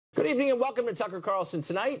Good evening and welcome to Tucker Carlson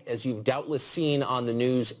Tonight. As you've doubtless seen on the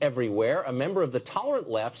news everywhere, a member of the tolerant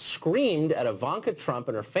left screamed at Ivanka Trump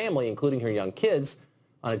and her family, including her young kids,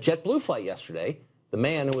 on a JetBlue flight yesterday. The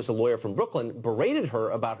man, who was a lawyer from Brooklyn, berated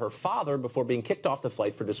her about her father before being kicked off the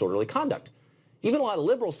flight for disorderly conduct. Even a lot of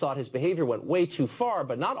liberals thought his behavior went way too far,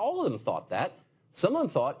 but not all of them thought that. Some of them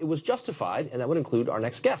thought it was justified, and that would include our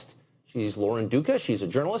next guest. She's Duca. She's a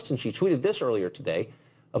journalist, and she tweeted this earlier today.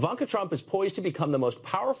 Ivanka Trump is poised to become the most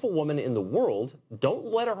powerful woman in the world. Don't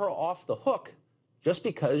let her off the hook just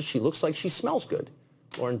because she looks like she smells good.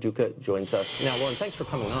 Duca joins us. Now, thanks for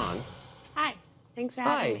coming on. Hi. Thanks for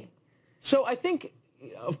having me. So I think,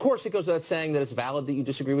 of course, it goes without saying that it's valid that you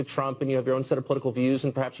disagree with Trump and you have your own set of political views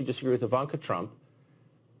and perhaps you disagree with Ivanka Trump.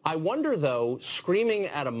 I wonder, though, screaming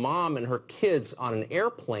at a mom and her kids on an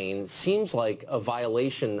airplane seems like a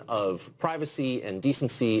violation of privacy and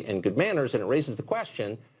decency and good manners, and it raises the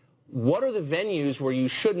question, what are the venues where you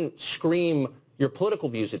shouldn't scream your political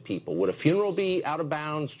views at people? Would a funeral be out of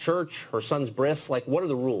bounds, church, her son's bris? Like, what are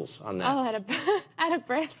the rules on that? Oh, at a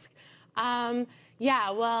brisk. Yeah,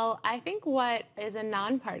 well, I think what is a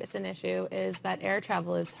nonpartisan issue is that air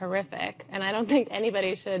travel is horrific, and I don't think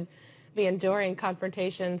anybody should be enduring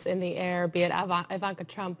confrontations in the air, be it Ivanka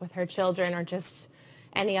Trump with her children or just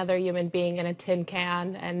any other human being in a tin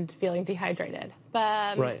can and feeling dehydrated.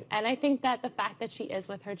 Right. And I think that the fact that she is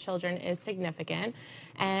with her children is significant.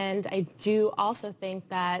 And I do also think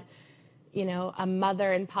that, you know, a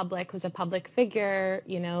mother in public who's a public figure,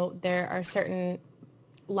 you know, there are certain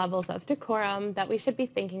levels of decorum that we should be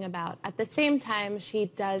thinking about. At the same time,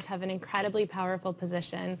 she does have an incredibly powerful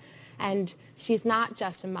position. And she's not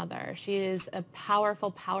just a mother. She is a powerful,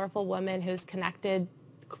 powerful woman who's connected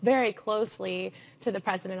very closely to the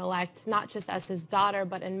president-elect, not just as his daughter,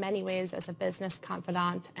 but in many ways as a business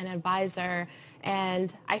confidant and advisor.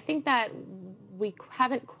 And I think that we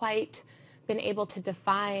haven't quite been able to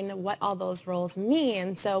define what all those roles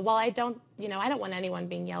mean. So while I don't want anyone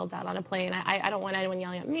being yelled at on a plane. I don't want anyone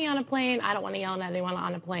yelling at me on a plane. I don't want to yell at anyone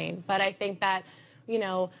on a plane. But I think that, you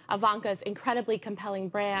know, Ivanka's incredibly compelling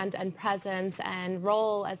brand and presence and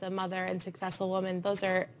role as a mother and successful woman, those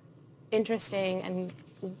are interesting and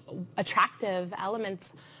attractive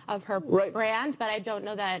elements of her brand, but I don't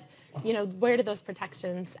know that, you know, where do those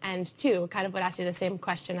protections end to? Kind of would ask you the same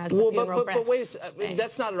question as the funeral but wait,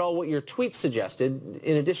 that's not at all what your tweet suggested.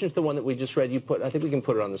 In addition to the one that we just read, you put, I think we can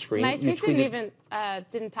put it on the screen. My tweet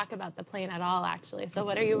didn't talk about the plane at all, actually. So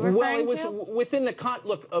what are you referring to? Well, it was within the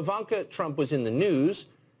look, Ivanka Trump was in the news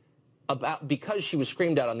because she was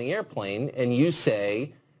screamed at on the airplane, and you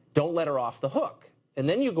say, don't let her off the hook. And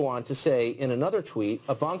then you go on to say in another tweet,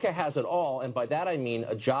 Ivanka has it all, and by that I mean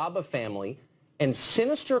a job, a family, and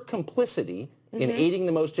sinister complicity in aiding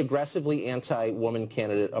the most aggressively anti-woman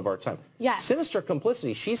candidate of our time. Yes. Sinister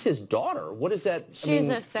complicity. She's his daughter. What is that?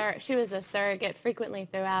 She was a surrogate frequently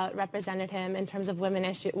throughout, represented him in terms of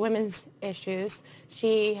women's issues.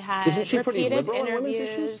 She had Isn't she pretty liberal interviews, on women's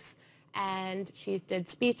issues? And she did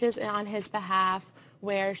speeches on his behalf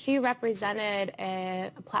where she represented a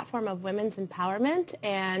platform of women's empowerment.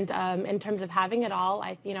 And in terms of having it all,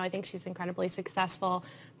 I think she's an incredibly successful,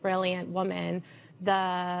 brilliant woman.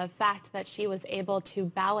 The fact that she was able to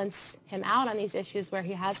balance him out on these issues where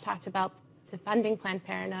he has talked about defunding Planned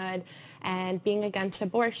Parenthood and being against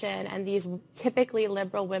abortion and these typically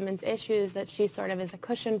liberal women's issues that she sort of is a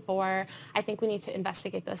cushion for, I think we need to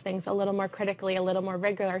investigate those things a little more critically, a little more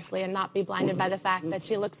rigorously, and not be blinded by the fact that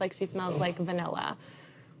she looks like she smells like vanilla.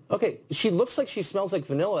 Okay, she looks like she smells like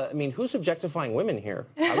vanilla. I mean, who's objectifying women here?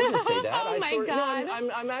 I wouldn't say that. Oh my God.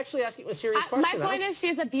 No, I'm actually asking a serious question. My point is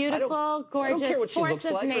she's a beautiful, gorgeous force of nature. I don't care what she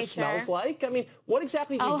looks like or smells like. I mean, what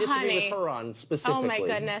exactly do you disagree with her on specifically? Oh my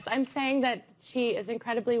goodness. I'm saying that she is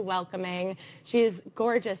incredibly welcoming. She is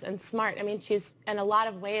gorgeous and smart. I mean, she's, in a lot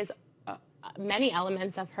of ways, many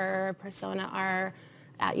elements of her persona are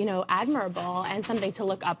admirable and something to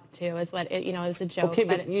look up to is what is a joke. Okay,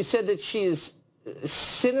 but you said that she has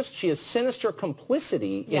sinister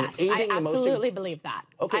complicity in aiding the most... Yes, I absolutely believe that.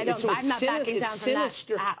 Okay, I'm not backing down from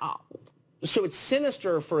that at all. So it's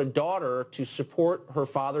sinister for a daughter to support her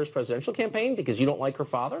father's presidential campaign because you don't like her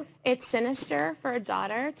father? It's sinister for a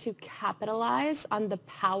daughter to capitalize on the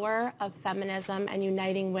power of feminism and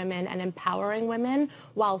uniting women and empowering women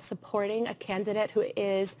while supporting a candidate who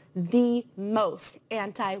is the most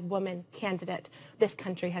anti-woman candidate this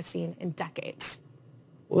country has seen in decades.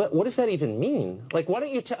 What does that even mean? Like, why don't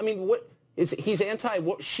you tell? I mean, she's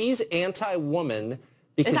anti-woman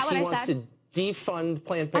because she wants to defund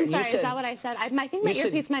Planned Parenthood. I'm sorry, is that what I said? I think my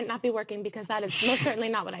earpiece might not be working because that is most certainly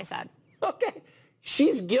not what I said. Okay.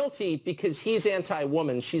 she's guilty because he's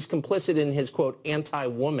anti-woman. She's complicit in his, quote,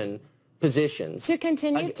 anti-woman positions. To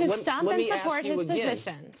continue to stump and support his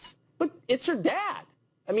positions. But it's her dad.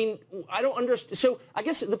 I mean, I don't understand. So I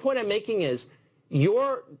guess the point I'm making is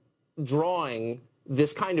you're drawing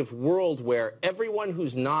this kind of world where everyone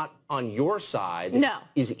who's not on your side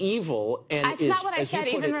is evil and that's is, not what I as said,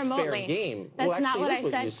 you put even it, remotely. fair game. That's well, actually, not what I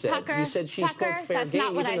said. You said. Tucker, you said she's Tucker, quote, fair that's game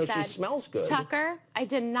not what even I though said. she smells good. Tucker, I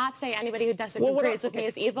did not say anybody who disagrees with me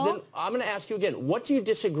is evil. Then I'm going to ask you again. What do you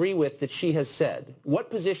disagree with that she has said?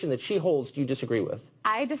 What position that she holds do you disagree with?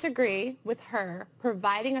 I disagree with her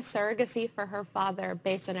providing a surrogacy for her father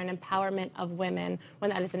based on an empowerment of women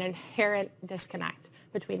when that is an inherent disconnect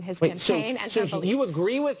between his campaign and her beliefs. So you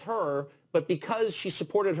agree with her, but because she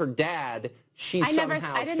supported her dad, she's somehow fair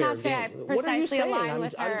game. I did not say I precisely align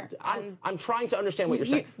with her. I'm trying to understand what you're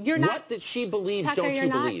saying. You're not, what that she believes, Tucker, don't you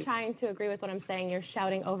believe? You're not trying to agree with what I'm saying. You're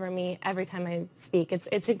shouting over me every time I speak.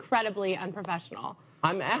 It's incredibly unprofessional.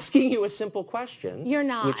 I'm asking you a simple question. You're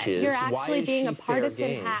not. Which is, you're actually being a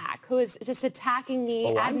partisan hack hack who is just attacking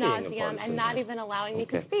me ad nauseum and not even allowing me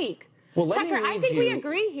to speak. Well, Tucker, I think we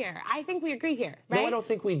agree here. Right? No, I don't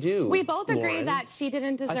think we do. We both agree Lauren. that she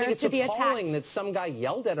didn't deserve to be attacked. I think it's appalling that some guy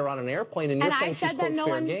yelled at her on an airplane and you're saying she's quote,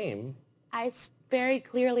 fair game. I very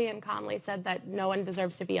clearly and calmly said that no one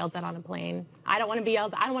deserves to be yelled at on a plane. I don't want to be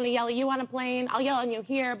yelled. I don't want to yell at you on a plane. I'll yell at you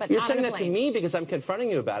here, but you're not on a plane. You're saying that to me because I'm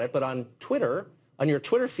confronting you about it, but on Twitter, on your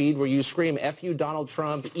Twitter feed where you scream F you Donald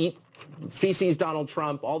Trump, eat feces Donald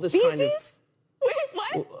Trump, all this kind of... Wait,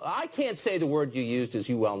 what? Well, I can't say the word you used, as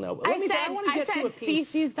you well know. But I said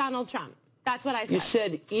feces Donald Trump. That's what I said. You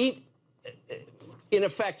said eat, in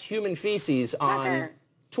effect, human feces on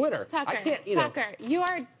Twitter. Tucker, I can't, Tucker, you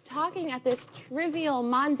are talking at this trivial,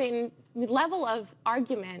 mundane level of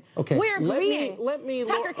argument. Okay. We're agreeing.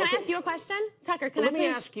 Tucker, can I ask you a question? Tucker, can let me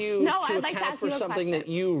ask you to I'd like to account ask for you a something question. that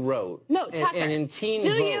you wrote. No, Tucker, and in Teen do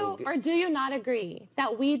Vogue. you or do you not agree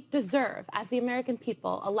that we deserve, as the American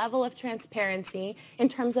people, a level of transparency in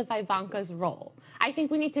terms of Ivanka's role? I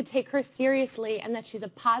think we need to take her seriously and that she's a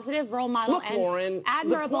positive role model and Lauren,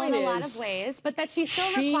 admirable in a lot of ways, but that she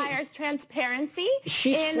still requires transparency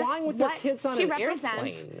in flying with her kids on an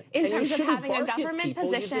airplane. In terms of having a government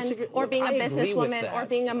position or being a businesswoman or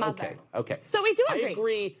being a mother. Okay. So we do agree. I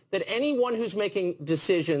agree that anyone who's making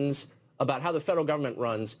decisions about how the federal government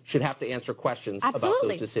runs should have to answer questions about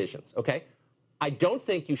those decisions. Okay? I don't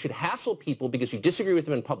think you should hassle people because you disagree with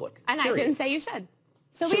them in public. And I didn't say you should.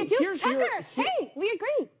 So we do. Tucker, hey, we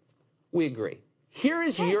agree. We agree. Here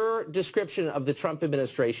is your description of the Trump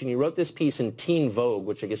administration. You wrote this piece in Teen Vogue,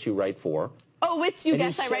 which I guess you write for. Oh, which you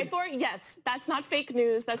guess I write for? Yes. That's not fake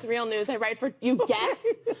news. That's real news. I write for, you guess?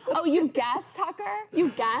 Oh, you guess, Tucker? You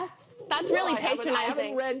guess? That's really patronizing. I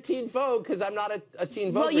haven't read Teen Vogue because I'm not a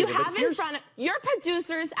Teen Vogue reader. Well, you reader, have in front of, your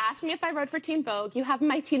producers asked me if I wrote for Teen Vogue. You have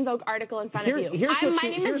my Teen Vogue article in front of you. My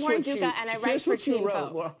name is Lauren Duca, and I write for Teen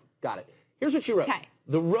Vogue. Well, got it. Here's what you wrote. Okay.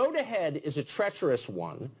 The road ahead is a treacherous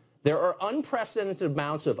one. There are unprecedented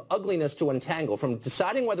amounts of ugliness to untangle, from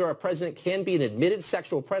deciding whether our president can be an admitted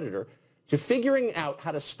sexual predator to figuring out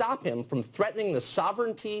how to stop him from threatening the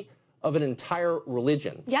sovereignty of an entire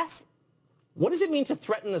religion. Yes. What does it mean to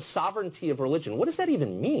threaten the sovereignty of religion? What does that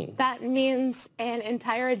even mean? That means an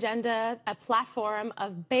entire agenda, a platform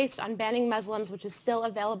based on banning Muslims, which is still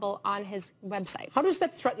available on his website. How does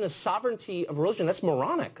that threaten the sovereignty of religion? That's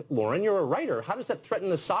moronic, Lauren. You're a writer. How does that threaten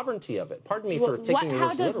the sovereignty of it? Pardon me for taking your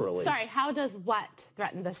words literally. Sorry, how does what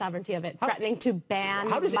threaten the sovereignty of it? Threatening to ban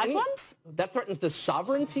Muslims? That threatens the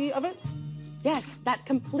sovereignty of it? Yes, that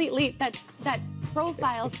completely, that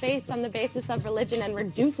profiles based on the basis of religion and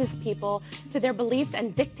reduces people to their beliefs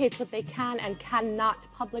and dictates what they can and cannot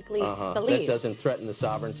publicly believe. That doesn't threaten the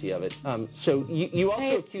sovereignty of it. So you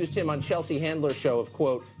also accused him on Chelsea Handler's show of,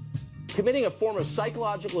 quote, committing a form of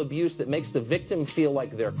psychological abuse that makes the victim feel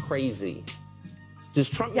like they're crazy. Does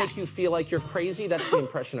Trump make you feel like you're crazy? That's the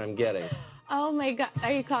impression I'm getting. Oh, my God.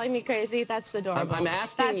 Are you calling me crazy? That's adorable. I'm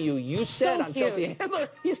asking you. You said on Chelsea Handler,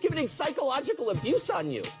 he's committing psychological abuse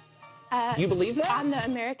on you. You believe that? On the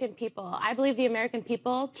American people. I believe the American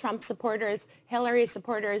people, Trump supporters, Hillary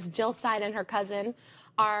supporters, Jill Stein and her cousin,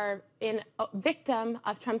 are a victim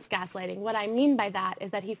of Trump's gaslighting. What I mean by that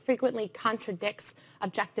is that he frequently contradicts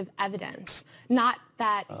objective evidence, not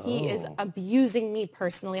that he is abusing me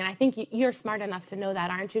personally. And I think you're smart enough to know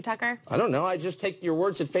that, aren't you, Tucker? I don't know. I just take your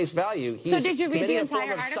words at face value. So did you read the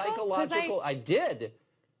entire article? I did.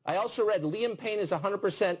 I also read Liam Payne is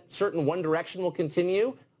 100% certain One Direction will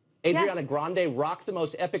continue. Adriana Grande rocked the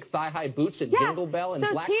most epic thigh-high boots at Jingle Bell, and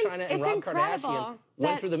Black China and Rob Kardashian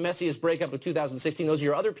went through the messiest breakup of 2016. Those are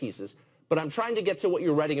your other pieces. but I'm trying to get to what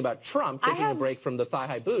you're writing about Trump, taking a break from the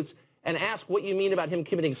thigh-high boots, and ask what you mean about him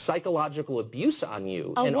committing psychological abuse on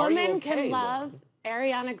you. A and are you woman okay, can love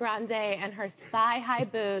Ariana Grande and her thigh-high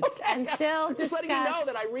boots and still discuss just letting you know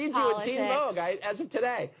that I read politics. you in Teen Vogue as of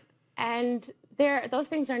today. And those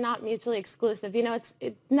things are not mutually exclusive. You know,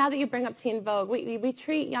 now that you bring up Teen Vogue, we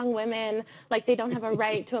treat young women like they don't have a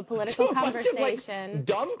right to a political conversation. Of,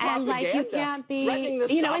 dumb propaganda, and like you can't be,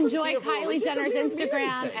 enjoy Kylie Jenner's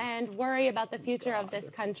Instagram and worry about the future of this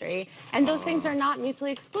country. And those things are not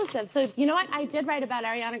mutually exclusive. So you know what? I did write about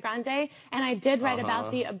Ariana Grande, and I did write about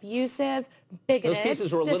the abusive, bigoted, those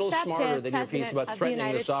pieces were a little smarter than your piece President about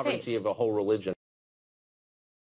threatening the sovereignty of a whole religion.